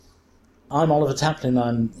I'm Oliver Taplin.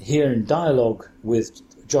 I'm here in dialogue with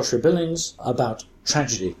Joshua Billings about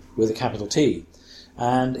tragedy with a capital T.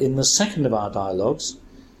 And in the second of our dialogues,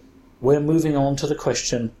 we're moving on to the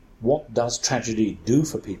question, what does tragedy do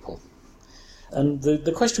for people? And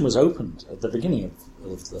the question was opened at the beginning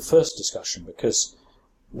of the first discussion because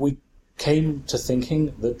we came to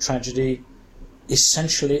thinking that tragedy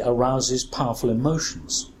essentially arouses powerful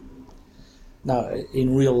emotions. Now,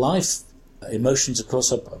 in real life, emotions, of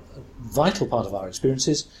course, are a vital part of our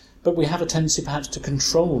experiences, but we have a tendency perhaps to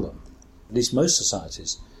control them. At least most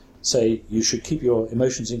societies say you should keep your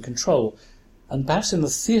emotions in control, and perhaps in the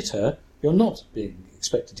theatre you're not being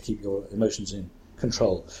expected to keep your emotions in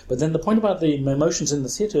control. But then the point about the emotions in the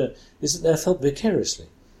theatre is that they're felt vicariously.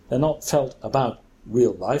 They're not felt about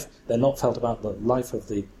real life, they're not felt about the life of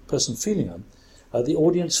the person feeling them. The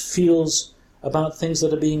audience feels about things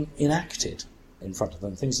that are being enacted in front of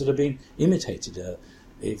them, things that are being imitated.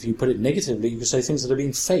 If you put it negatively, you could say things that are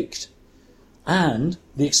being faked. And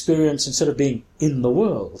the experience, instead of being in the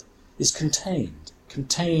world, is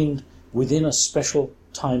contained within a special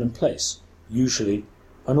time and place, usually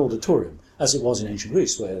an auditorium, as it was in ancient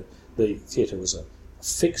Greece, where the theatre was a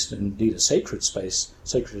fixed and indeed a sacred space,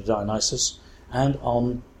 sacred to Dionysus, and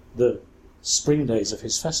on the spring days of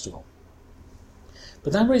his festival.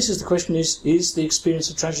 But that raises the question, is the experience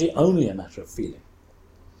of tragedy only a matter of feeling?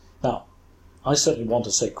 Now, I certainly want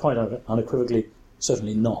to say quite unequivocally,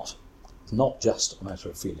 certainly not. It's not just a matter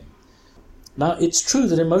of feeling. Now, it's true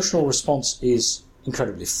that emotional response is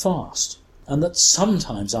incredibly fast, and that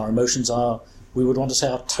sometimes our emotions are, we would want to say,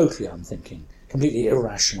 are totally unthinking, completely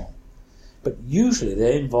irrational. But usually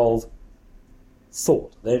they involve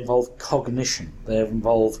thought, they involve cognition, they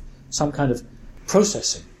involve some kind of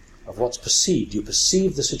processing of what's perceived. You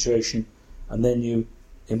perceive the situation and then you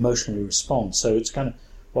emotionally respond. So it's kind of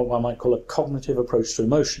what one might call a cognitive approach to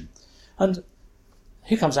emotion. And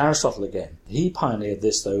here comes Aristotle again. He pioneered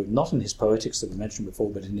this, though, not in his Poetics that we mentioned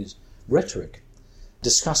before, but in his Rhetoric,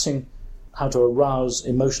 discussing how to arouse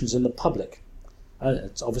emotions in the public. And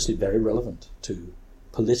it's obviously very relevant to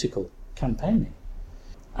political campaigning.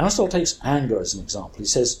 Aristotle takes anger as an example. He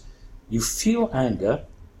says, you feel anger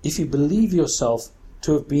if you believe yourself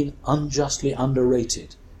to have been unjustly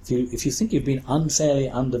underrated. If you think you've been unfairly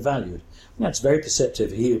undervalued. And that's very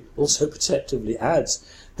perceptive. He also perceptively adds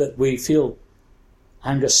that we feel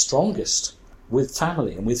anger strongest with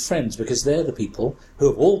family and with friends, because they're the people who,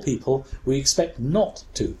 of all people, we expect not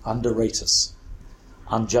to underrate us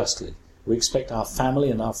unjustly. We expect our family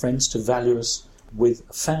and our friends to value us with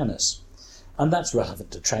fairness. And that's relevant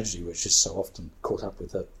to tragedy, which is so often caught up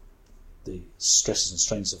with the stresses and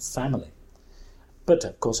strains of family. But,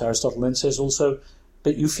 of course, Aristotle then says also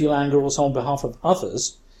that you feel anger also on behalf of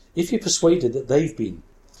others if you're persuaded that they've been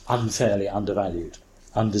unfairly undervalued,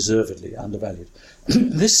 undeservedly undervalued.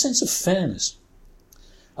 This sense of fairness,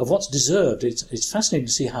 of what's deserved, it's fascinating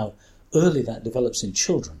to see how early that develops in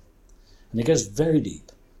children. And it goes very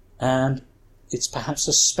deep. And it's perhaps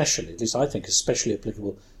especially, at least I think, especially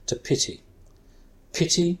applicable to pity.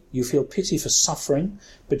 Pity, you feel pity for suffering,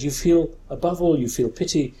 but you feel, above all, you feel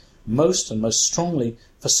pity most and most strongly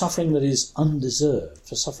for suffering that is undeserved,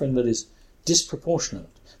 for suffering that is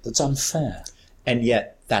disproportionate, that's unfair. And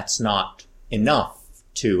yet that's not enough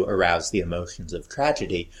to arouse the emotions of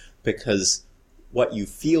tragedy, because what you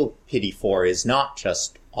feel pity for is not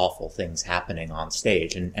just awful things happening on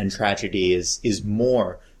stage, and tragedy is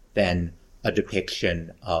more than a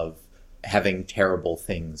depiction of having terrible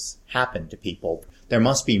things happen to people. There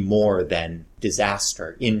must be more than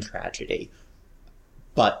disaster in tragedy.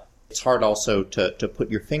 But it's hard also to put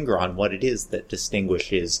your finger on what it is that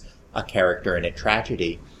distinguishes a character in a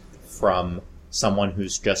tragedy from someone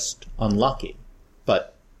who's just unlucky.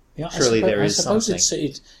 But surely there is something. I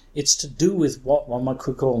suppose it's to do with what one might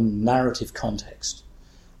call narrative context.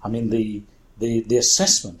 I mean, the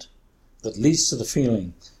assessment that leads to the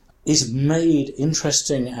feeling is made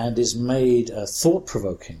interesting and is made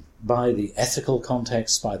thought-provoking by the ethical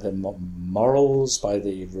context, by the morals, by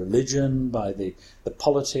the religion, by the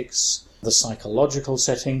politics, the psychological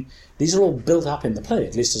setting. These are all built up in the play,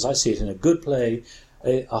 at least as I see it in a good play.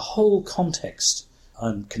 A whole context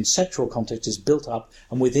and conceptual context is built up,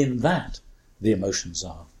 and within that the emotions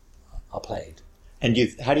are played. And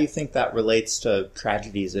how do you think that relates to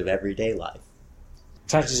tragedies of everyday life?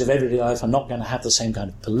 Tragedies of everyday life are not going to have the same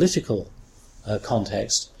kind of political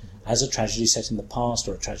context as a tragedy set in the past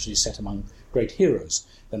or a tragedy set among great heroes.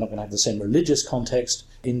 They're not going to have the same religious context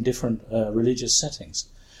in different religious settings.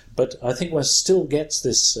 But I think one still gets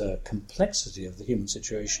this complexity of the human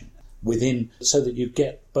situation within, so that you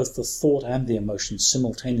get both the thought and the emotion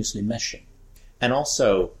simultaneously meshing. And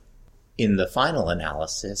also, in the final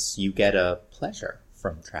analysis, you get a pleasure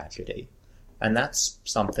from tragedy. And that's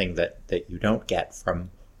something that you don't get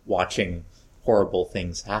from watching horrible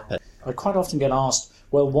things happen. I quite often get asked,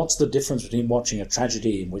 well, what's the difference between watching a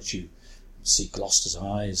tragedy in which you see Gloucester's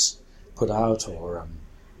eyes put out, or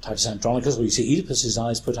Titus Andronicus, or you see Oedipus's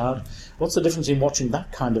eyes put out? What's the difference in watching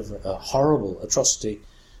that kind of horrible atrocity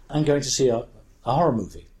and going to see a horror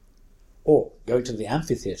movie? Or going to the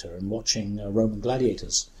amphitheatre and watching Roman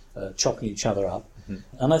gladiators chopping each other up?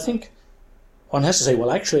 Mm-hmm. And I think one has to say,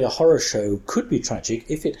 well, actually a horror show could be tragic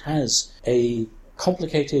if it has a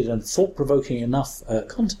complicated and thought-provoking enough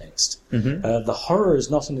context. Mm-hmm. The horror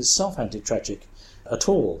is not in itself anti-tragic at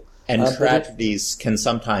all. And tragedies can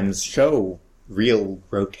sometimes show real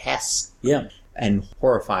grotesque and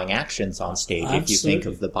horrifying actions on stage. Absolutely. If you think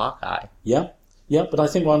of the Bacchae. Yeah, but I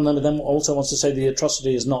think one of them also wants to say the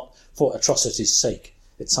atrocity is not for atrocity's sake.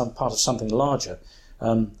 It's some part of something larger.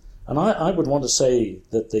 And I would want to say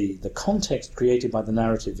that the context created by the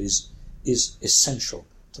narrative is essential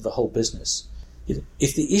to the whole business.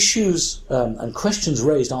 If the issues and questions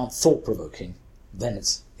raised aren't thought-provoking, then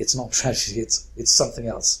it's not tragedy, it's something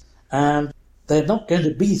else. And they're not going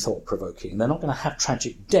to be thought-provoking. They're not going to have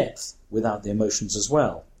tragic depth without the emotions as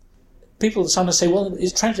well. People sometimes say, well,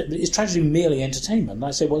 is tragedy merely entertainment? And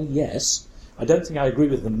I say, well, yes. I don't think I agree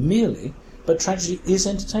with them merely, but tragedy is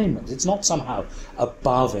entertainment. It's not somehow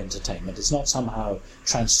above entertainment. It's not somehow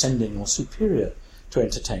transcending or superior to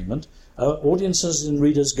entertainment. Audiences and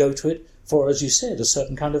readers go to it for, as you said, a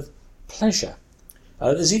certain kind of pleasure.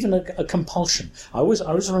 There's even a compulsion. I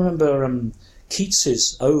always remember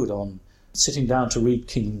Keats's ode on sitting down to read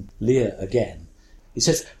King Lear again. He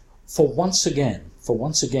says, for once again,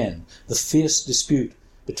 the fierce dispute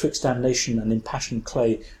betwixt damnation and impassioned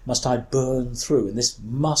clay must I burn through, and this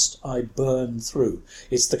must I burn through.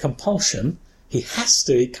 It's the compulsion. He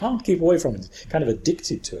can't keep away from it. He's kind of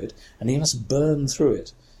addicted to it, and he must burn through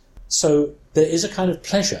it. So there is a kind of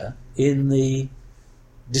pleasure in the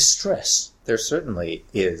distress. There certainly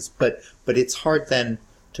is, but it's hard then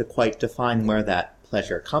to quite define where that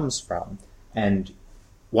pleasure comes from. And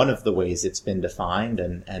one of the ways it's been defined,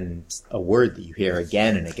 and a word that you hear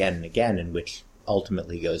again and again and again, and which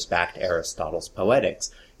ultimately goes back to Aristotle's Poetics,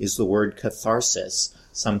 is the word catharsis,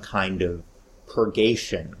 some kind of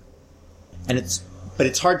purgation. But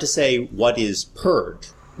it's hard to say what is purge,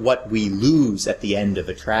 what we lose at the end of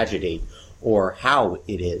a tragedy, or how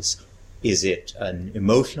it is. Is it an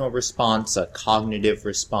emotional response, a cognitive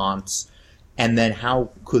response? And then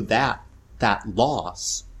how could that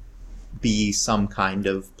loss be some kind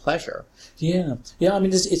of pleasure? Yeah. I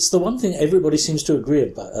mean, it's the one thing everybody seems to agree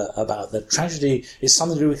about that tragedy is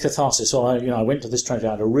something to do with catharsis. Or I went to this tragedy,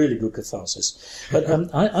 I had a really good catharsis, but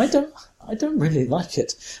I don't really like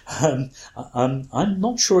it. I'm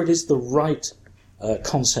not sure it is the right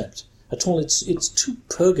concept at all. It's too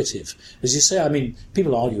purgative, as you say. I mean,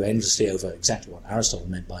 people argue endlessly over exactly what Aristotle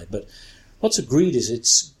meant by it, but what's agreed is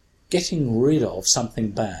it's getting rid of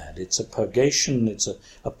something bad. It's a purgation, it's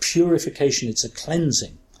a purification, it's a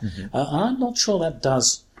cleansing. Mm-hmm. I'm not sure that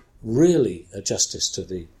does really justice to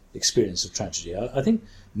the experience of tragedy. I think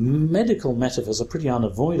medical metaphors are pretty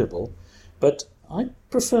unavoidable, but I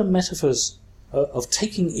prefer metaphors of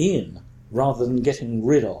taking in rather than getting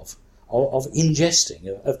rid of ingesting,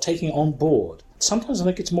 of taking on board. Sometimes I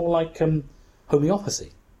think it's more like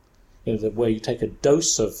homeopathy, where you take a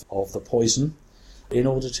dose of the poison in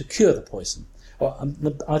order to cure the poison. Or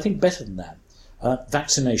I think better than that,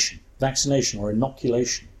 vaccination or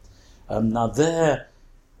inoculation. Now they're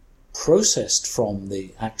processed from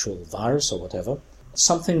the actual virus or whatever,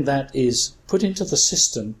 something that is put into the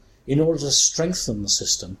system in order to strengthen the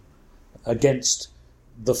system against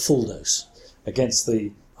the full dose, against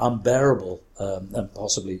the unbearable and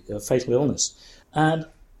possibly fatal illness. And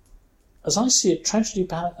as I see it, tragedy,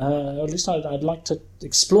 at least I'd like to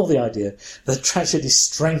explore the idea that tragedy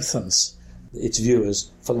strengthens its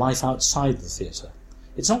viewers for life outside the theatre.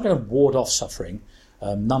 It's not going to ward off suffering.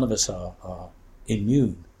 None of us are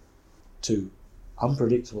immune to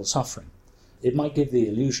unpredictable suffering. It might give the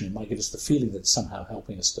illusion, it might give us the feeling that it's somehow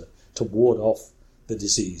helping us to ward off the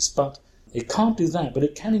disease. But it can't do that, but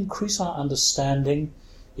it can increase our understanding,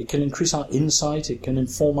 it can increase our insight, it can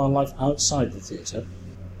inform our life outside the theatre.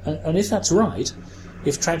 And if that's right,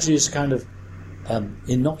 if tragedy is a kind of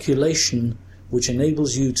inoculation which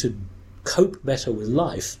enables you to cope better with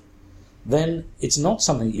life, then it's not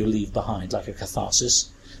something you leave behind like a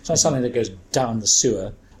catharsis. It's not something that goes down the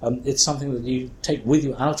sewer. It's something that you take with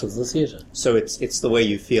you out of the theatre. So it's the way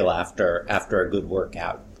you feel after a good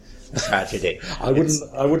workout. tragedy. I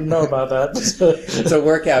wouldn't know about that. It's a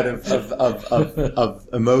workout of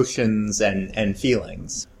emotions and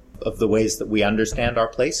feelings, of the ways that we understand our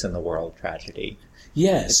place in the world, tragedy.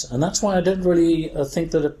 Yes, and that's why I don't really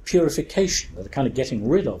think that a purification, that a kind of getting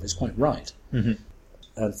rid of, is quite right.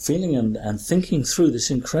 Mm-hmm. Feeling and thinking through this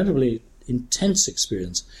incredibly intense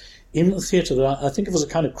experience in the theatre that I think of as a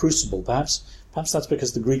kind of crucible. Perhaps that's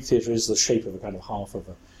because the Greek theatre is the shape of a kind of half of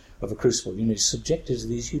a crucible. You know, it's subjected to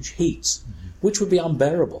these huge heats, which would be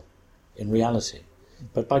unbearable in reality.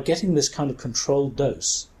 But by getting this kind of controlled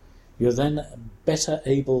dose, you're then better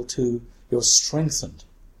able to, you're strengthened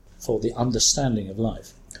for the understanding of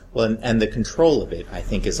life. Well, and the control of it, I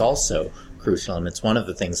think, is also crucial, and it's one of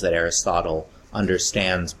the things that Aristotle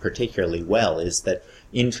understands particularly well, is that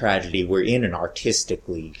in tragedy we're in an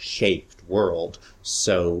artistically shaped world,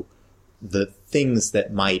 so the things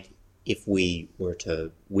that might, if we were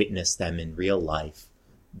to witness them in real life,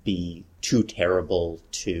 be too terrible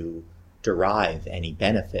to derive any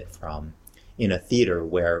benefit from, in a theater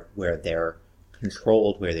where they're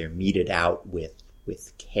controlled, where they're meted out with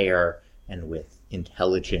care and with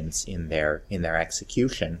intelligence in their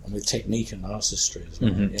execution, and with technique and artistry as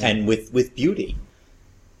well. Mm-hmm. Yeah. And with beauty,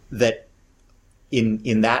 that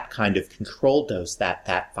in that kind of controlled dose,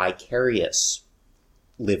 that vicarious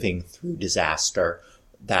living through disaster,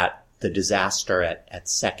 that the disaster at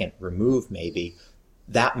second remove maybe,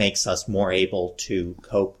 that makes us more able to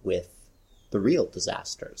cope with the real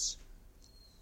disasters.